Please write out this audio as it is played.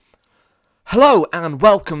Hello and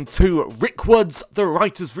welcome to Rick Wood's The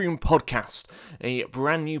Writer's Room podcast, a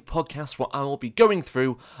brand new podcast where I will be going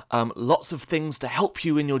through lots of things to help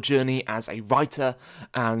you in your journey as a writer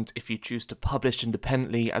and if you choose to publish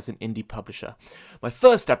independently as an indie publisher. My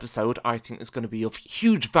first episode I think is going to be of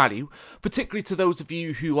huge value, particularly to those of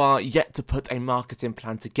you who are yet to put a marketing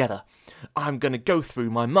plan together. I'm going to go through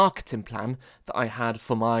my marketing plan that I had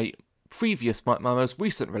for my most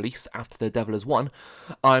recent release, After the Devil Has Won.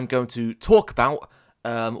 I'm going to talk about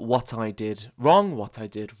what I did wrong, what I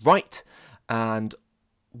did right, and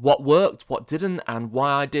what worked, what didn't, and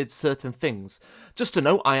why I did certain things. Just to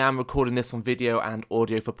note, I am recording this on video and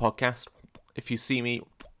audio for podcast. If you see me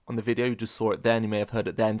on the video, you just saw it then, you may have heard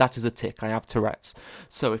it then. That is a tick. I have Tourette's.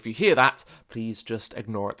 So if you hear that, please just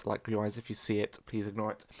ignore it. Likewise, if you see it, please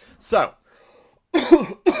ignore it. So,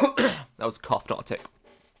 that was a cough, not a tick.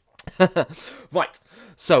 Right,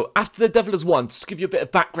 so After the Devil Has Won, just to give you a bit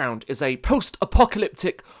of background, is a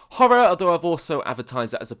post-apocalyptic horror, although I've also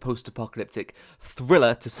advertised it as a post-apocalyptic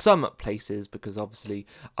thriller to some places, because obviously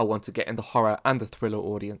I want to get in the horror and the thriller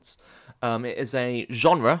audience. It is a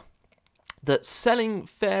genre that's selling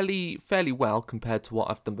fairly well compared to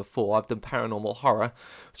what I've done before. I've done paranormal horror,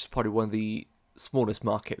 which is probably one of the smallest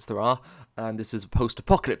markets there are, and this is a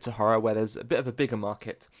post-apocalyptic horror where there's a bit of a bigger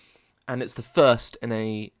market, and it's the first in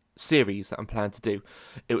a series that I'm planning to do.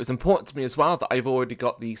 It was important to me as well that I've already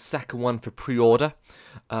got the second one for pre-order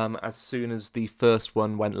as soon as the first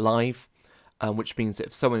one went live, which means that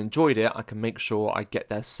if someone enjoyed it, I can make sure I get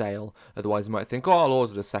their sale. Otherwise, I might think, oh, I'll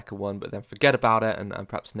order the second one, but then forget about it and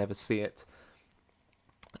perhaps never see it.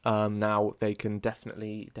 Now they can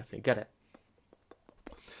definitely get it.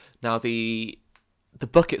 Now the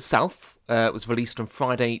book itself was released on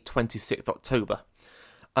Friday, 26th October,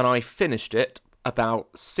 and I finished it about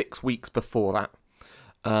 6 weeks before that.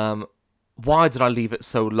 Why did I leave it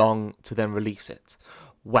so long to then release it?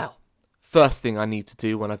 Well, first thing I need to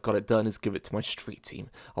do when I've got it done is give it to my street team.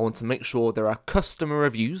 I want to make sure there are customer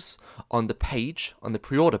reviews on the page, on the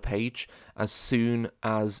pre-order page, as soon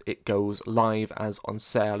as it goes live, as on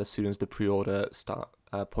sale, as soon as the pre-order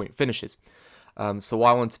point finishes. So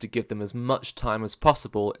I wanted to give them as much time as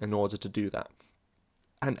possible in order to do that.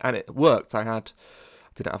 And it worked. I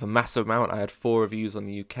didn't have a massive amount. I had 4 reviews on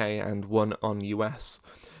the UK and 1 on US.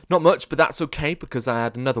 Not much, but that's okay because I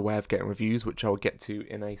had another way of getting reviews, which I'll get to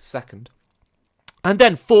in a second. And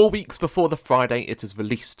then 4 weeks before the Friday it is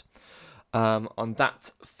released. On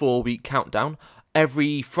that 4-week countdown,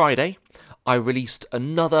 every Friday I released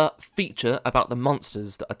another feature about the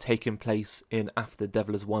monsters that are taking place in After the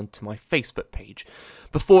Devil Has Won to my Facebook page.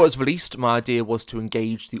 Before it was released, my idea was to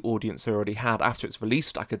engage the audience I already had. After it's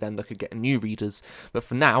released, I could then look at getting new readers. But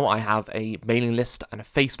for now, I have a mailing list and a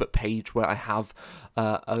Facebook page where I have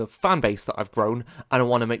a fan base that I've grown, and I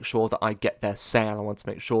want to make sure that I get their sale. I want to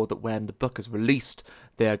make sure that when the book is released,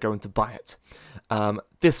 they are going to buy it.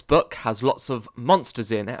 This book has lots of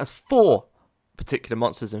monsters in it. It has 4 particular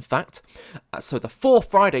monsters, in fact. So the 4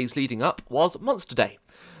 Fridays leading up was Monster Day.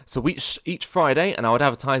 So each Friday, and I would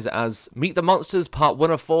advertise it as Meet the Monsters, part 1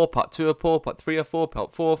 of 4, part 2 of 4, part 3 of 4,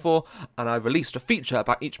 part 4 of 4, and I released a feature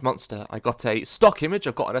about each monster. I got a stock image.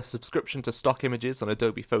 I've got a subscription to stock images on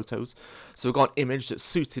Adobe Photos, so I got an image that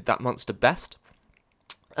suited that monster best,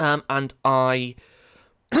 and I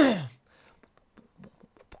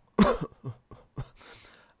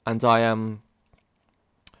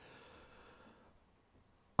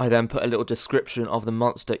I then put a little description of the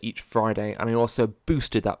monster each Friday, and I also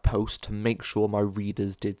boosted that post to make sure my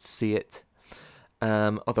readers did see it.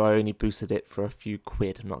 Although I only boosted it for a few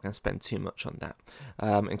quid. I'm not going to spend too much on that.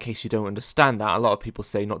 In case you don't understand that, a lot of people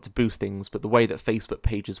say not to boost things, but the way that Facebook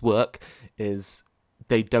pages work is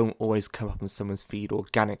they don't always come up in someone's feed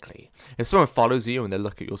organically. If someone follows you and they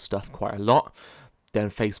look at your stuff quite a lot, then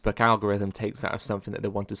Facebook algorithm takes that as something that they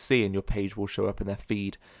want to see, and your page will show up in their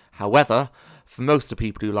feed. However, for most of the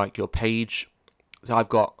people who like your page, so I've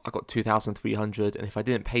got 2,300, and if I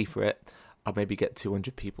didn't pay for it, I'd maybe get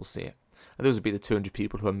 200 people see it. And those would be the 200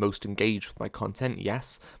 people who are most engaged with my content.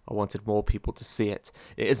 Yes, I wanted more people to see it.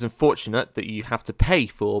 It is unfortunate that you have to pay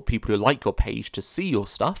for people who like your page to see your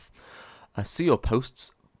stuff, see your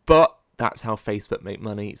posts, but that's how Facebook make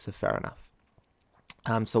money, so fair enough.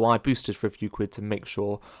 So I boosted for a few quid to make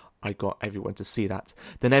sure I got everyone to see that.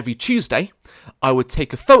 Then every Tuesday, I would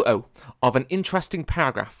take a photo of an interesting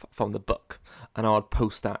paragraph from the book, and I would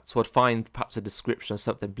post that. So I'd find perhaps a description of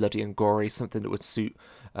something bloody and gory, something that would suit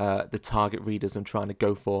the target readers I'm trying to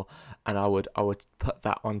go for, and I would put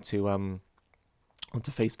that onto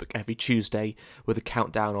Facebook every Tuesday with a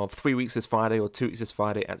countdown of 3 weeks this Friday or 2 weeks this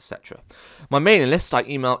Friday, etc. My mailing list I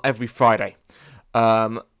email every Friday.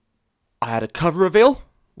 I had a cover reveal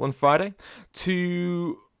one Friday.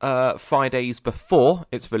 2 Fridays before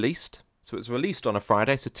it's released. So it's released on a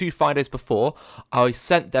Friday. So 2 Fridays before, I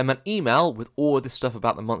sent them an email with all of this stuff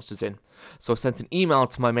about the monsters in. So I sent an email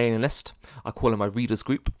to my mailing list. I call it my readers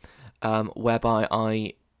group, whereby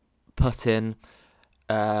I put in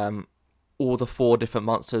all the 4 different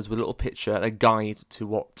monsters with a little picture and a guide to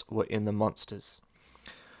what were in the monsters.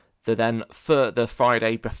 Then for the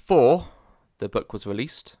Friday before the book was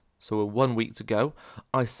released, so 1 week to go,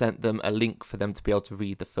 I sent them a link for them to be able to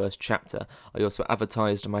read the first chapter. I also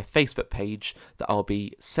advertised on my Facebook page that I'll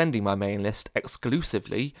be sending my mailing list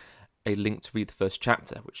exclusively a link to read the first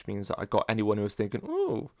chapter, which means that I got anyone who was thinking,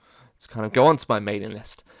 oh, let's kind of go onto my mailing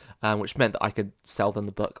list, which meant that I could sell them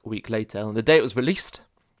the book a week later. On the day it was released,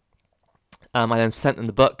 I then sent them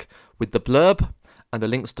the book with the blurb and the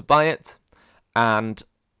links to buy it, and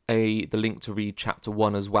the link to read chapter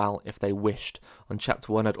 1 as well, if they wished. On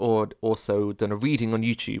chapter 1, I'd also done a reading on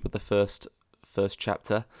YouTube of the first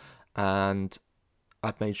chapter, and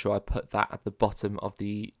I'd made sure I put that at the bottom of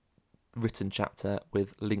the written chapter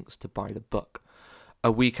with links to buy the book.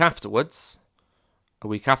 A week after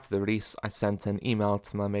the release, I sent an email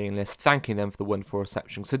to my mailing list thanking them for the wonderful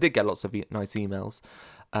reception. So I did get lots of nice emails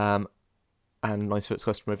and nice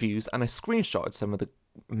customer reviews, and I screenshotted some of the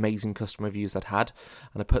amazing customer reviews I'd had,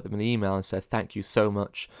 and I put them in the email and said, thank you so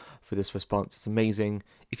much for this response, it's amazing.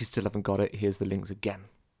 If you still haven't got it, here's the links again.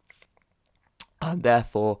 And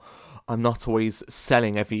therefore, I'm not always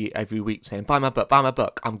selling every week saying, buy my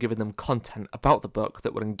book. I'm giving them content about the book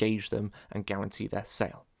that will engage them and guarantee their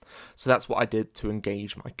sale. So that's what I did to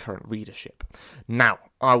engage my current readership. Now,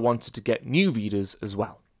 I wanted to get new readers as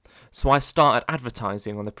well. So I started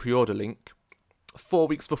advertising on the pre-order link 4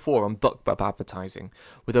 weeks before on BookBub advertising,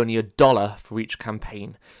 with only $1 for each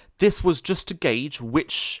campaign. This was just to gauge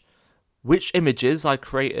which images I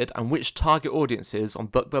created and which target audiences on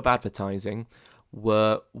BookBub advertising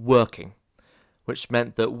were working, which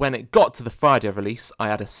meant that when it got to the Friday of release, I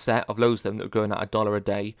had a set of loads of them that were going at $1 a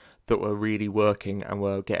day that were really working and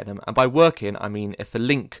were getting them. And by working, I mean if a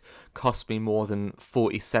link cost me more than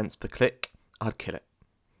 40 cents per click, I'd kill it.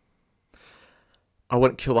 I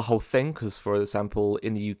wouldn't kill the whole thing because, for example,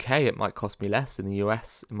 in the UK it might cost me less, in the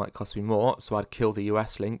US it might cost me more, so I'd kill the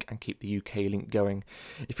US link and keep the UK link going.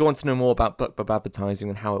 If you want to know more about BookBub advertising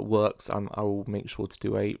and how it works, I will make sure to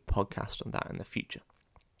do a podcast on that in the future.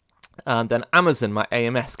 Then Amazon, my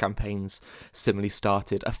AMS campaigns, similarly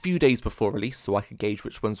started a few days before release, so I could gauge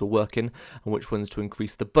which ones were working and which ones to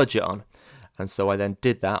increase the budget on. And so I then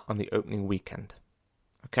did that on the opening weekend.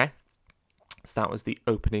 Okay? So that was the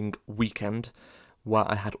opening weekend where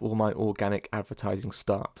I had all my organic advertising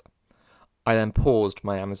start. I then paused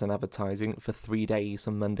my Amazon advertising for 3 days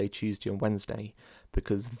on Monday, Tuesday and Wednesday,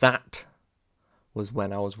 because that was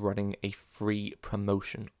when I was running a free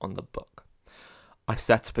promotion on the book. I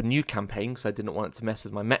set up a new campaign because I didn't want it to mess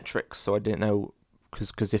with my metrics, so I didn't know,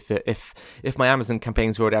 because if my Amazon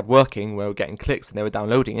campaigns already had working, where we were getting clicks and they were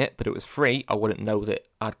downloading it, but it was free, I wouldn't know that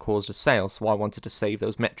I'd caused a sale, so I wanted to save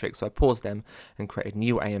those metrics, so I paused them and created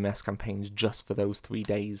new AMS campaigns just for those 3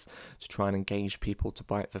 days to try and engage people to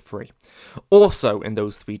buy it for free. Also, in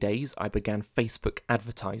those 3 days, I began Facebook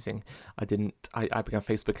advertising. I began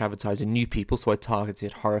Facebook advertising new people, so I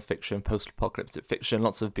targeted horror fiction, post-apocalyptic fiction,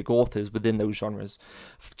 lots of big authors within those genres,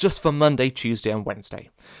 just for Monday, Tuesday and Wednesday.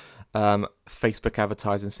 Facebook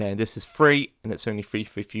advertising saying this is free and it's only free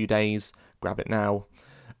for a few days, grab it now.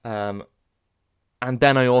 And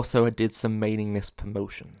then I also did some mailing list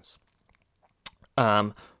promotions.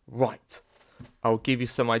 Right, I'll give you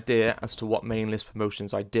some idea as to what mailing list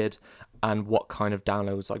promotions I did and what kind of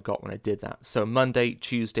downloads I got when I did that. So Monday,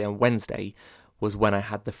 Tuesday and Wednesday was when I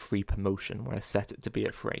had the free promotion, when I set it to be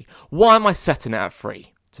at free. Why am I setting it at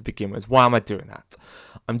free to begin with? Why am I doing that?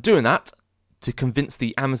 I'm doing that to convince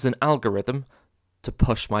the Amazon algorithm to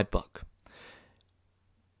push my book.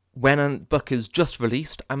 When a book is just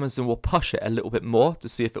released, Amazon will push it a little bit more to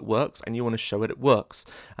see if it works, and you want to show it works.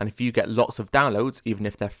 And if you get lots of downloads, even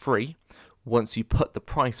if they're free, once you put the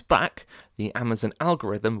price back, the Amazon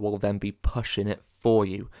algorithm will then be pushing it for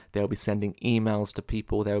you. They'll be sending emails to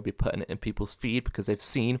people, they'll be putting it in people's feed because they've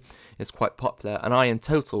seen it's quite popular. And I in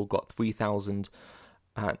total got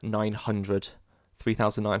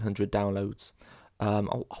 3,900 downloads. I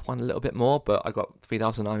want a little bit more, but I got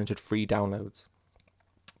 3,900 free downloads.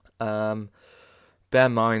 Bear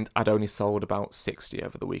in mind, I'd only sold about 60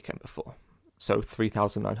 over the weekend before. So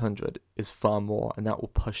 3,900 is far more, and that will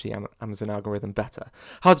push the Amazon algorithm better.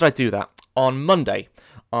 How did I do that? On Monday,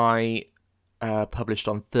 I published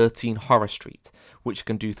on 13 Horror Street, which you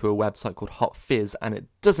can do through a website called Hot Fizz, and it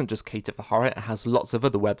doesn't just cater for horror, it has lots of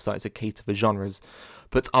other websites that cater for genres.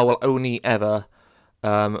 But I will only ever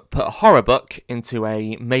put a horror book into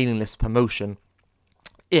a mailing list promotion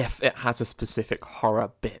if it has a specific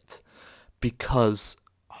horror bit, because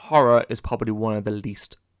horror is probably one of the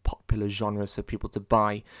least popular genres for people to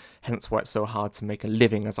buy, hence why it's so hard to make a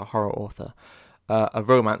living as a horror author. A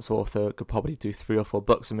romance author could probably do 3 or 4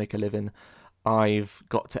 books and make a living. I've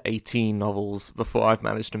got to 18 novels before I've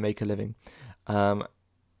managed to make a living.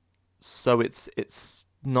 So it's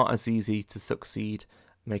not as easy to succeed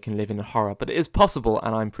making a living in horror, but it is possible,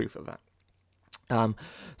 and I'm proof of that.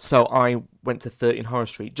 So I went to 13 Horror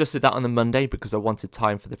Street, just did that on the Monday because I wanted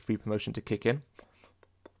time for the free promotion to kick in.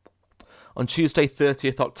 On Tuesday,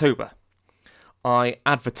 30th October, I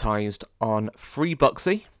advertised on Free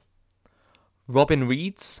Bucksy, Robin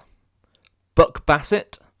Reads, Buck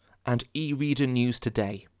Bassett, and eReader News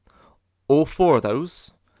Today. All 4 of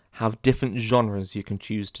those have different genres you can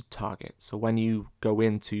choose to target. So when you go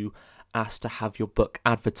in to ask to have your book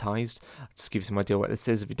advertised, just give you some idea what this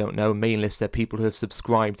is if you don't know. Mailing lists, they're people who have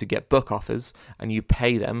subscribed to get book offers, and you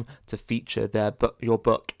pay them to feature your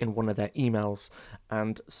book in one of their emails.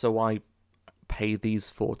 And so I pay these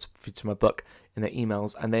to feature my book in their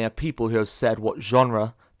emails, and they are people who have said what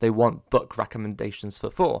genre they want book recommendations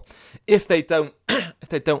for. If they don't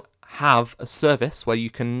have a service where you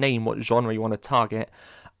can name what genre you want to target,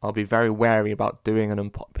 I'll be very wary about doing an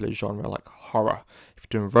unpopular genre like horror. If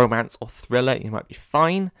you're doing romance or thriller, you might be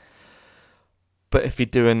fine. But if you're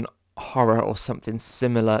doing horror or something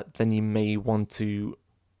similar, then you may want to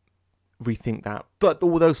rethink that. But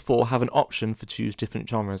all those 4 have an option for choose different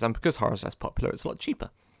genres. And because horror is less popular, it's a lot cheaper,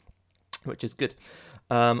 which is good.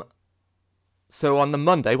 So on the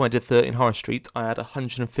Monday, when I did 13 Horror Street, I had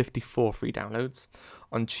 154 free downloads.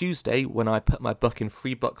 On Tuesday, when I put my book in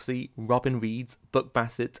Free Bucksy, Robin Reads, Buck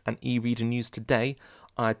Bassett, and eReader News Today,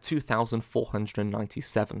 I had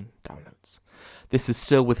 2,497 downloads. This is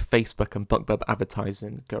still with Facebook and BookBub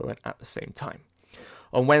advertising going at the same time.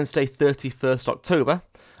 On Wednesday, 31st October,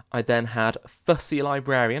 I then had Fussy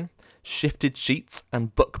Librarian, Shifted Sheets,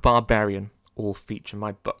 and Book Barbarian all feature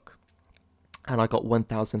my book. And I got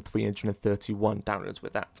 1,331 downloads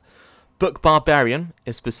with that. Book Barbarian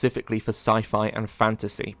is specifically for sci-fi and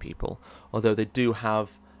fantasy people, although they do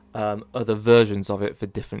have other versions of it for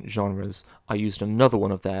different genres. I used another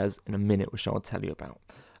one of theirs in a minute, which I'll tell you about.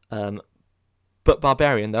 Book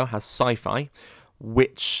Barbarian, though, has sci-fi,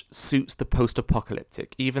 which suits the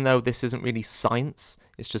post-apocalyptic. Even though this isn't really science,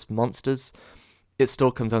 it's just monsters, it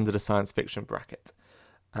still comes under the science fiction bracket.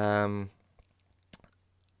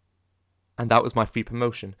 And that was my free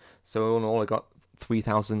promotion. So all in all, I got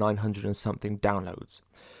 3,900 and something downloads.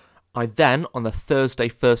 I then, on the Thursday,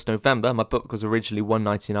 1st November, my book was originally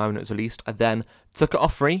 $1.99 when it was released. I then took it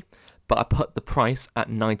off free, but I put the price at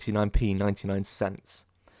 99p, 99 cents.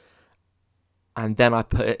 And then I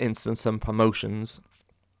put it into some promotions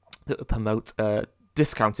that would promote a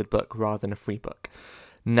discounted book rather than a free book.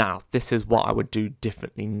 Now, this is what I would do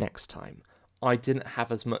differently next time. I didn't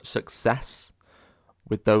have as much success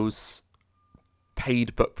with those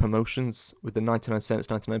paid book promotions, with the 99 cents,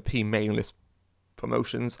 99p mailing list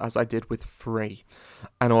promotions, as I did with free.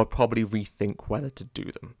 And I'll probably rethink whether to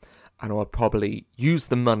do them. And I'll probably use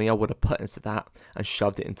the money I would have put into that and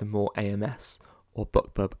shoved it into more AMS or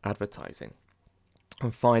BookBub advertising.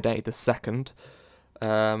 On Friday the 2nd,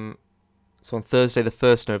 so on Thursday the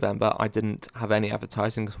 1st November, I didn't have any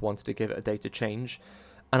advertising because I wanted to give it a day to change.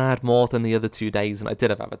 And I had more than the other 2 days, and I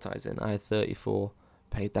did have advertising. I had 34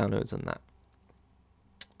 paid downloads on that.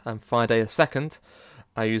 And Friday the 2nd,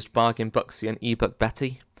 I used Bargain Bucksy and eBook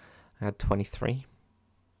Betty. I had 23.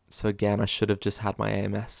 So again, I should have just had my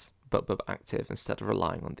AMS BookBub active instead of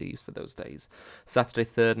relying on these for those days. Saturday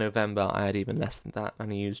 3rd November, I had even less than that,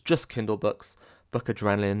 and I used just Kindle books, Book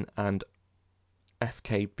Adrenaline, and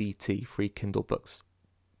FKBT, Free Kindle Books,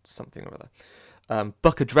 something or other.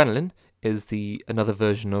 Book Adrenaline is another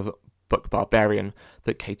version of Book Barbarian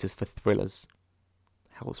that caters for thrillers.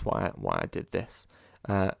 Hell's why I did this.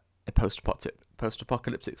 A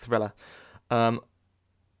post-apocalyptic thriller. I'm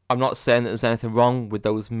not saying that there's anything wrong with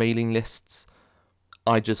those mailing lists.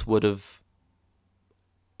 I would have,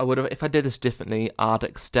 if I did this differently, I'd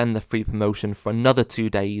extend the free promotion for another 2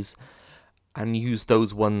 days and use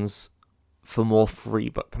those ones for more free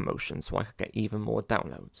book promotions so I could get even more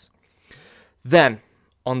downloads. Then,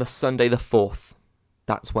 on the Sunday the 4th,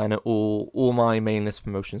 that's when all my mailing list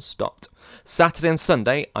promotions stopped. Saturday and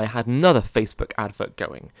Sunday, I had another Facebook advert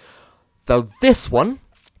going. Though this one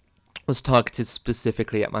was targeted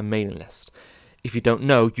specifically at my mailing list. If you don't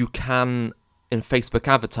know, you can in Facebook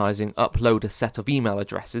advertising, upload a set of email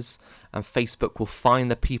addresses, and Facebook will find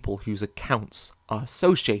the people whose accounts are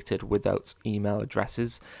associated with those email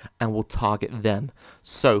addresses and will target them.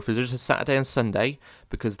 So for just a Saturday and Sunday,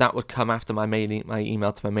 because that would come after my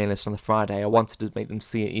email to my mailing list on the Friday, I wanted to make them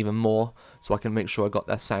see it even more so I can make sure I got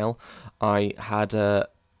their sale. I had an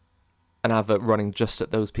advert running just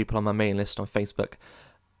at those people on my mailing list on Facebook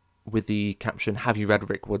with the caption, "Have you read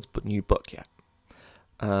Rick Wood's new book yet?"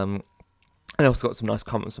 I also got some nice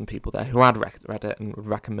comments from people there who had read it and would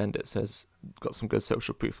recommend it, so it's got some good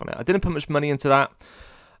social proof on it. I didn't put much money into that,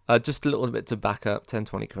 just a little bit to back up,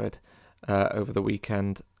 10-20 quid over the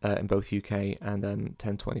weekend in both UK, and then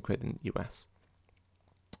 10-20 quid in US.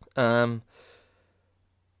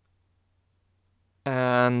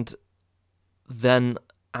 And then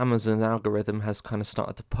Amazon's algorithm has kind of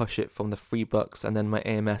started to push it from the free books, and then my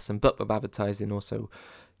AMS and BookBub advertising also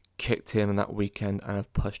kicked in on that weekend, and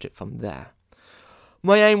I've pushed it from there.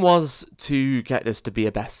 My aim was to get this to be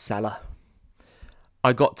a bestseller.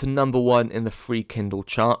 I got to number 1 in the free Kindle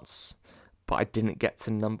charts, but I didn't get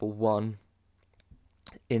to number 1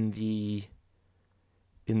 in the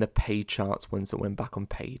paid charts once it went back on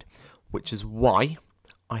paid, which is why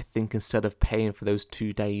I think instead of paying for those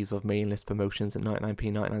 2 days of mailing list promotions at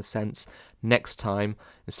 99p 99 cents, next time,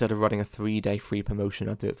 instead of running a 3-day free promotion,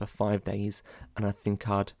 I'd do it for 5 days, and I think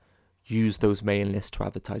I'd use those mailing lists to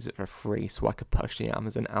advertise it for free so I could push the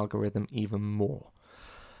Amazon algorithm even more.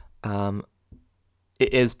 It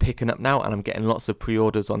is picking up now, and I'm getting lots of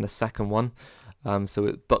pre-orders on the second one,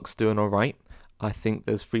 so Book's doing all right. I think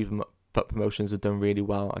those free book promotions have done really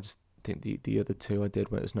well. I just think the other two I did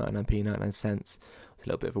when it was 99p 99 cents was a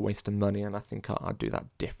little bit of a waste of money, and I think I'll do that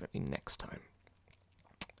differently next time.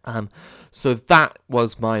 So that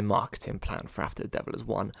was my marketing plan for After the Devil Has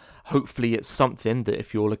Won. Hopefully it's something that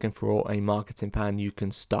if you're looking for a marketing plan, you can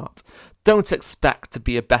start. Don't expect to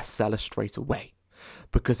be a bestseller straight away,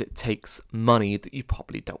 because it takes money that you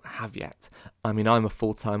probably don't have yet. I mean, I'm a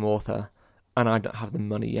full-time author, and I don't have the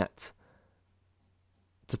money yet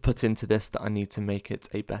to put into this that I need to make it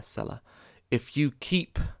a bestseller. If you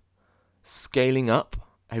keep scaling up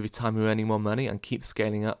every time you earn any more money and keep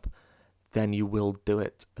scaling up, then you will do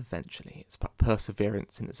it eventually. It's about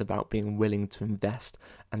perseverance, and it's about being willing to invest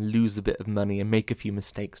and lose a bit of money and make a few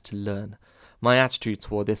mistakes to learn. My attitude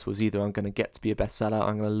toward this was either I'm going to get to be a bestseller, or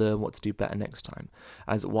I'm going to learn what to do better next time.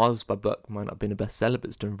 As it was, my book might not have been a bestseller, but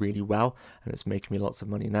it's done really well, and it's making me lots of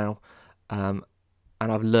money now. And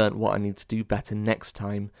I've learned what I need to do better next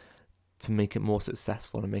time to make it more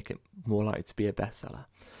successful and make it more likely to be a bestseller.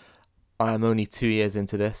 I am only 2 years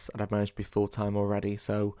into this, and I've managed to be full-time already,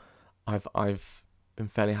 so I've been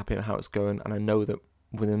fairly happy with how it's going, and I know that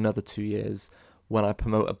within another 2 years, when I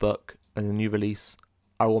promote a book as a new release,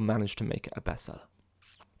 I will manage to make it a bestseller.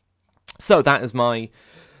 So that is my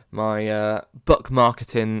book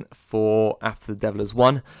marketing for After the Devil Has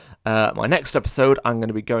Won. My next episode, I'm going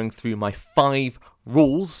to be going through my 5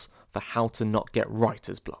 rules for how to not get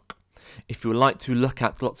writer's block. If you would like to look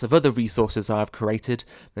at lots of other resources I have created,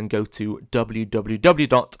 then go to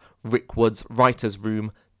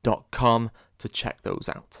www.rickwoodswritersroom.com to check those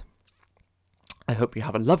out. I hope you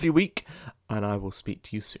have a lovely week, and I will speak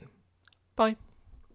to you soon. Bye.